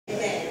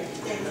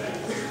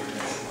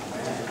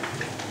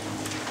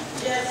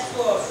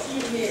for a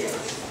few minutes,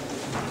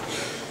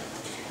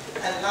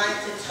 I'd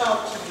like to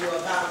talk to you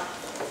about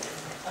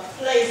a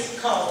place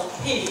called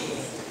Peniel.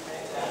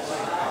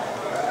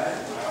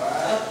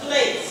 A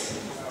place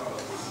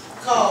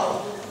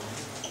called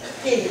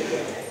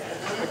Peniel.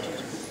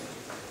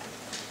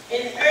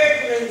 In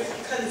Herbert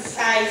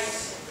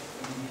concise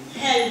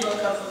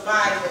handbook of the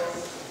Bible,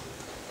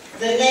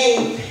 the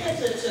name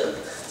Pentateuch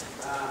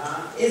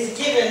is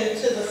given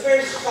to the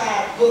first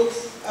 5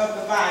 books of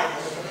the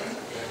Bible.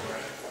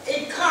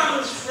 It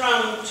comes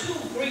from 2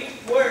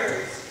 Greek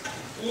words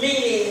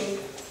meaning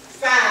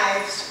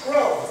 5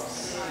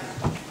 scrolls.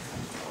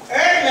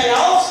 Erdman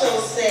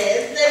also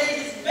says that it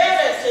is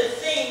better to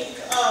think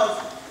of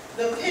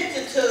the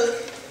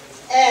Pentateuch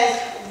as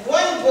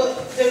one book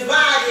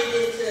divided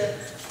into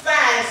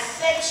 5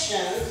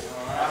 sections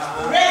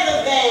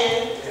rather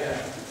than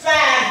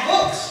 5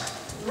 books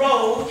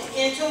rolled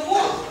into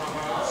one.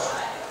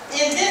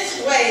 In this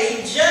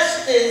way,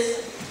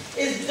 justice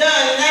is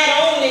done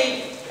not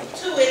only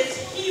to its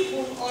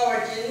Hebrew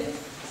origin,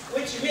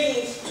 which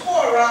means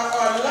Torah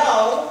or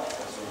law,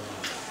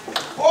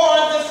 or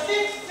the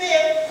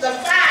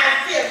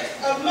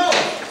 5/5 of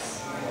Moses,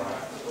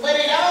 but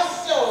it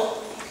also,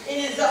 in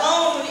its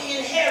own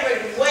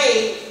inherent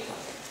way,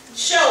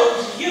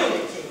 shows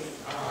unity.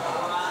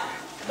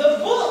 The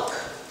book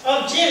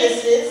of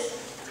Genesis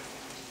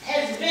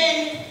has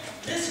been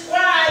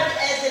described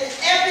as an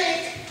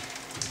epic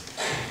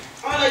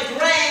on a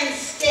grand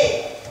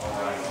scale.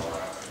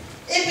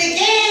 It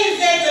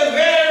begins at the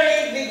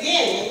very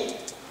beginning,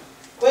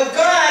 where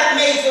God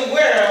made the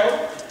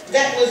world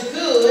that was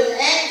good,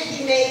 and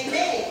he made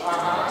man,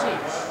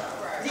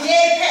 the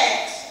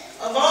apex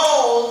of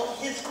all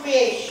his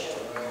creation.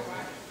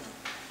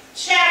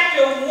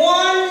 Chapter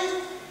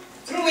 1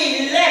 through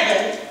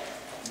 11,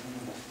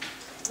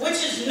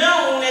 which is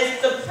known as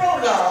the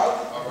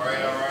prologue,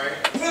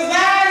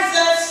 provides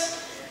us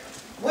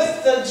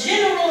with the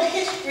general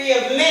history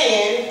of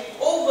man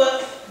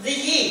over the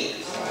years.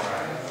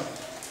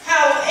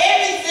 How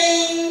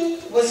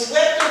everything was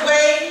swept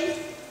away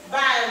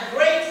by a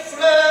great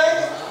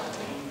flood,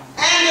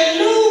 and a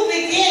new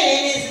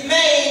beginning is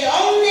made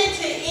only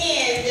to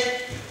end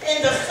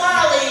in the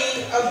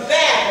folly of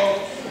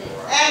Babel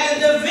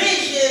and the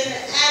division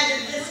and the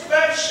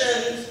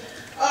dispersion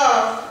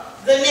of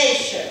the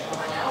nation.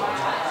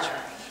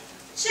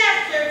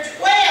 Chapter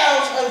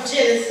 12 of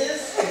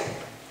Genesis,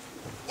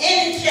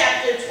 in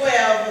chapter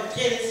 12 of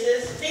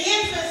Genesis, the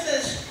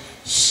emphasis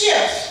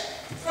shifts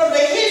from the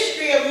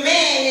history of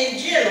man in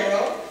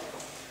general.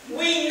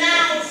 We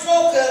now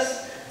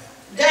focus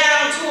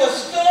down to a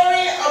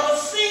story of a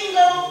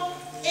single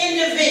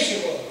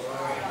individual,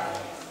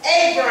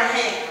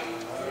 Abraham,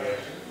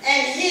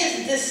 and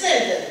his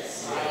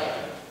descendants.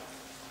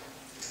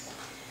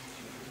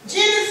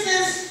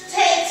 Genesis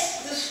takes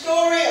the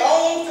story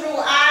on through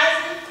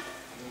Isaac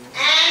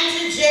and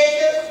to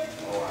Jacob,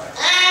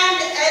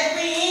 and as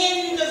we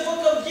end the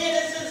book of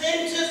Genesis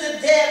into the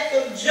death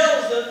of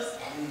Joseph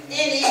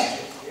in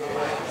Egypt.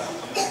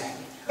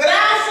 But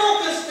our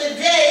focus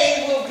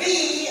today will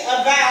be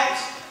about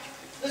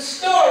the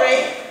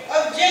story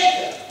of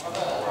Jacob.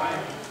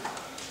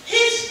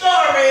 His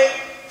story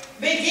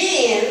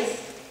begins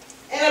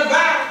in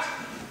about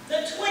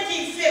the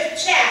 25th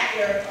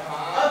chapter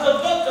of the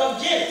book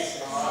of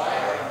Genesis.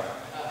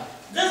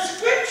 The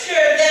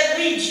scripture that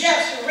we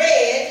just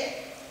read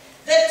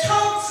that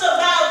talks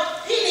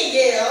about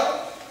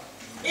Peniel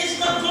is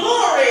the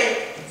glory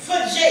for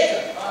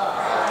Jacob.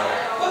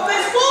 But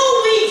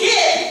before we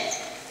get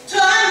to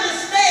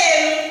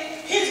understand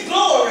his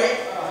glory,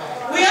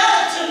 we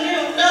ought to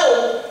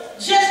know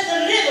just a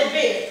little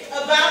bit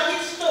about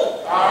his story.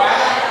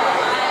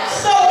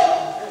 So,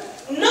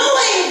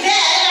 knowing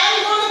that, I'm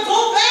going to go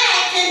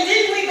back and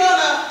then we're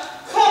going to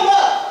come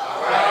up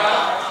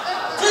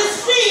to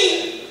see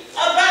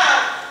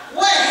about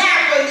what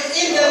happened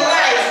in the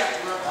life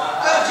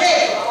of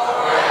Jacob.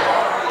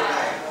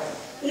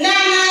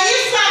 Now,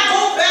 if I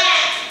go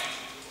back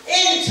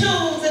into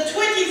the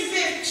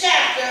 25th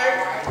chapter,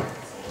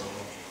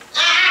 I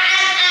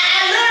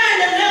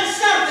learned a little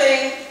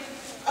something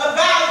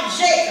about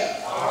Jacob.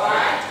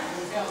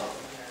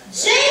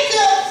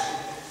 Jacob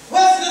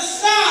was the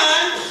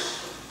son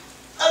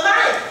of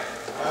Isaac.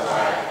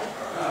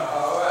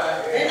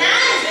 And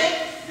Isaac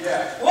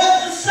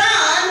was the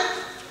son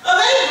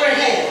of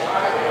Abraham.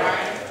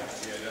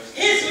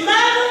 His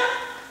mother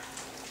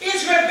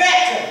is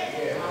Rebekah,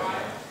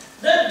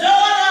 the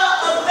daughter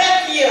of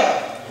Bethuel,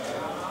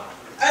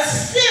 a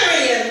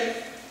Syrian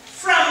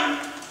from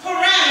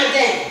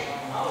Paramadan.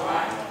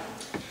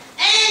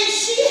 And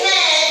she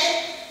had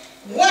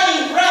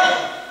one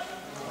brother.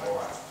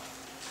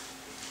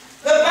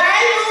 The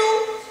Bible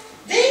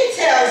then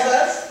tells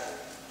us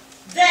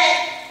that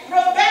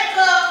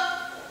Rebekah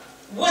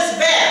was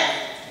barren.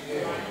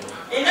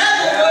 In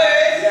other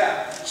words,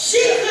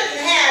 she couldn't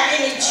have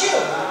any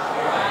children.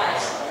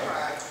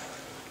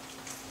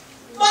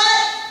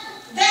 But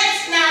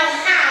that's not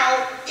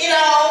how it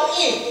all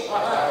ended.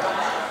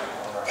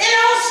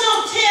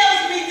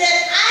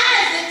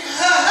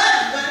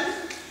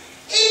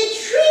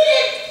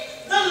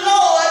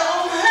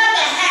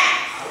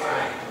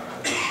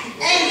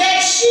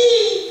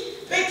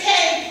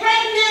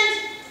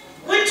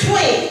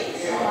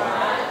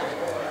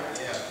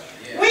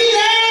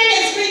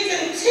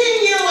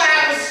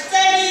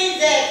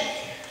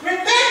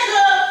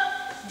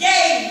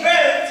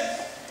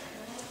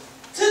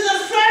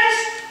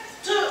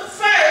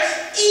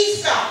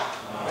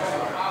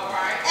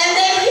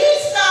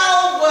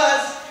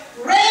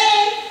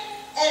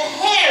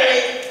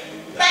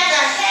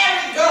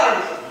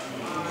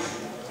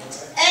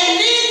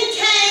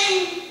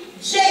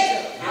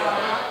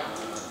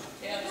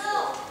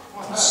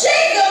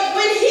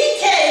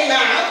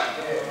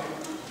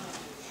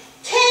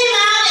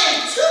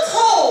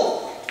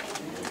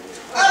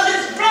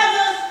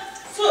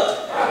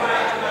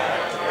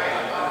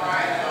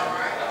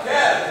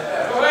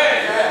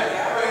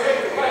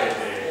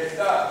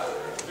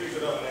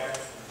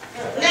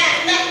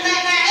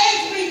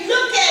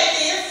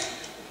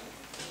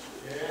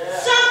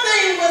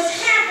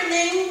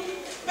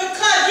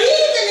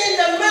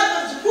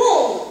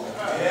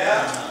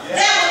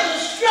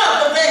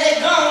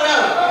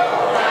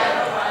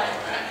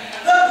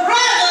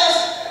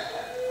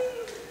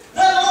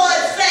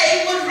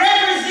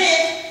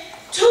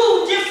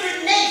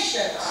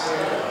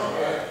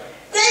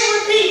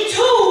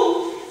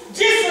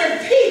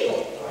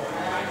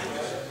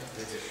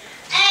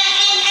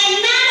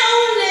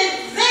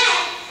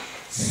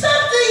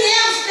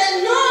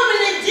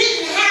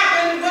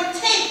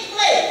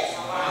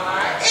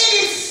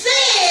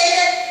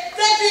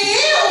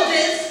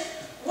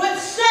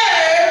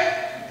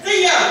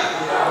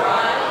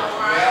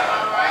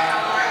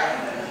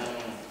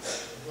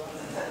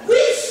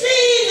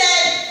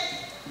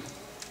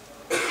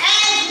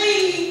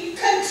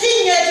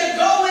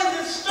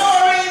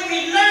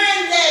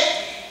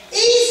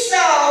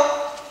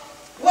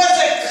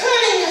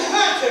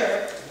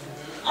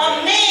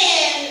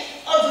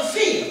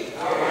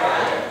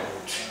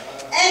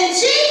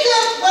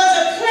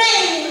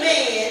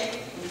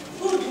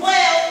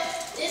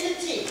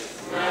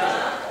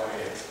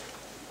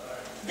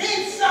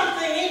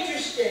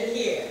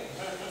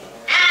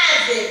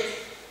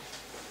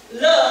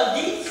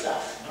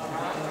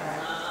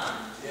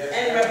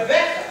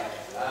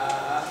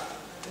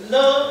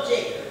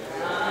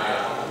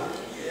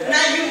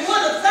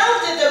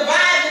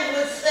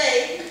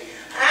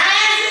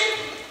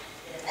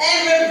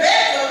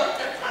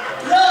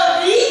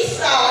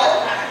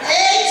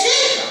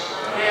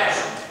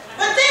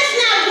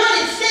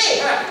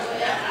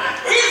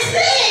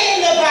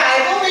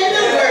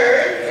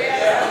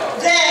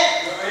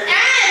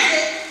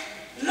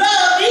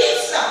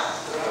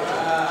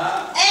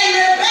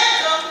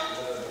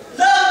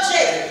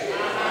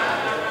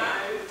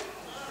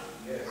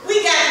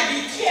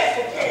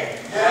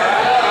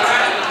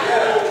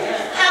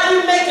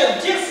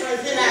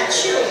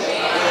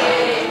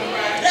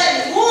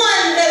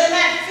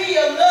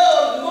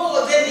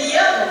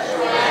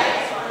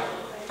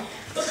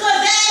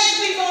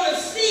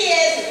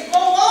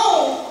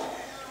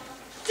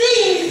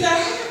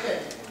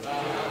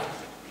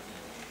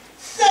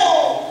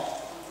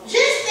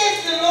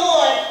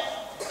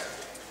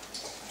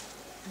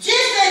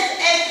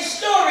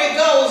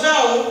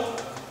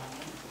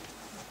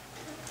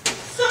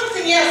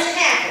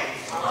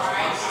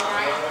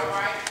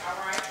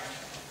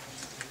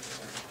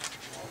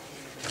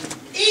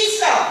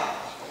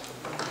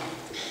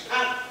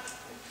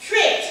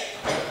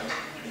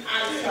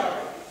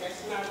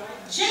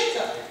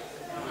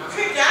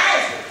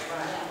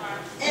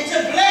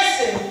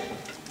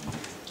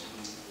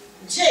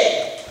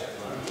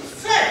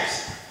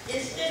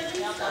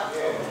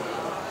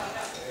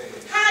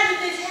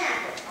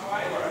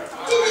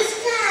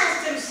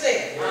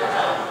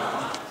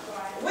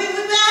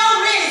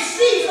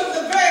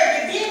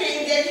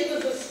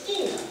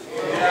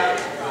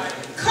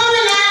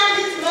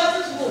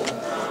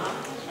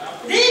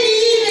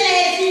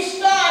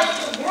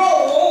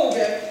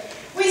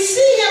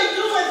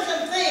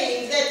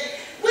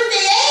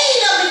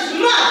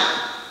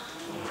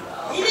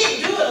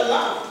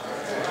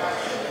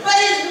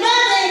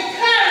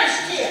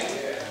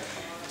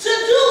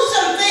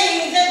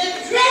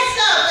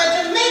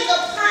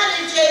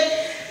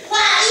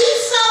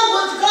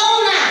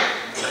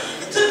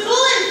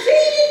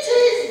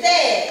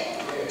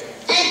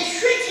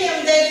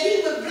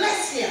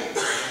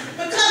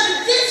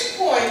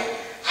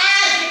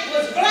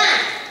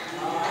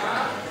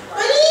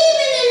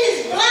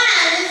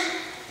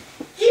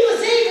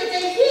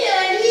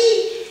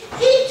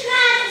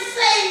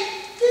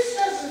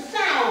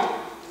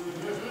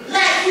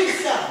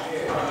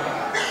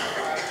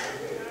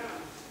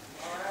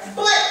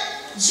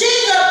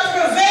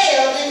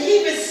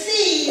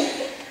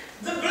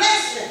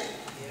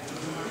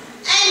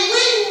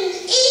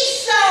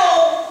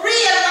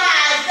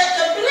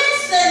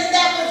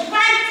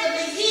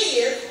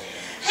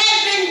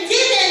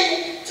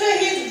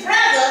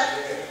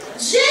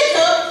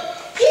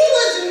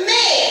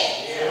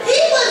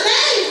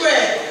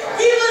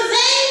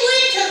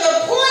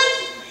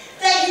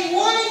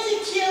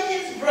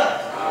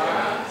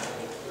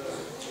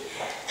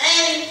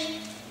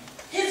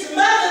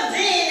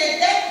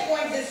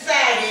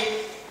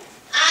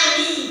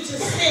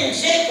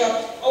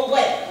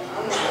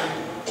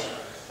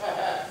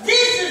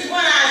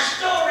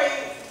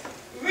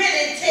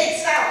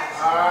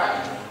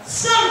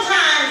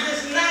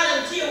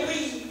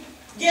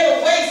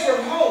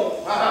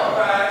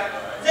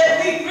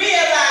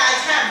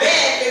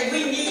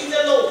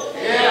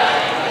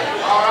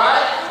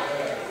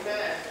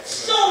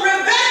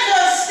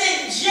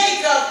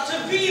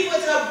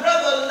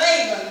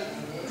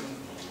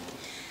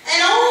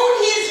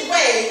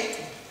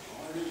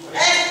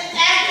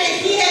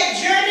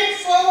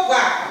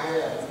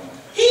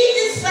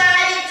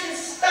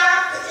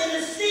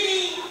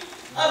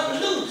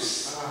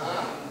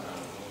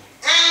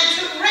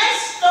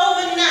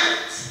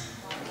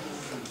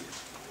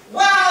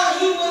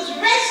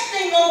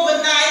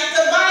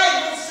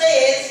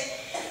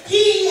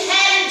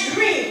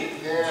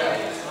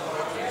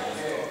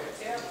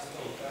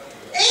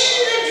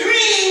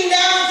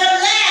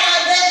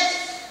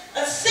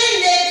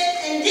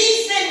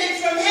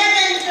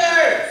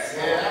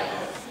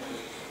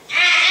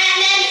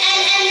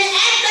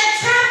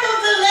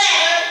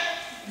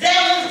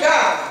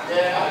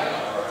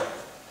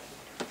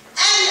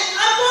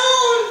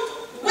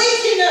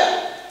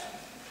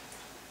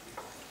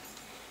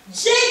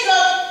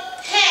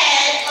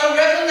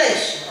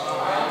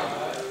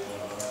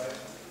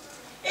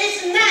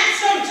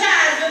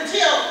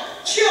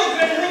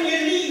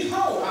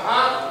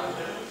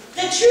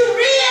 you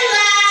read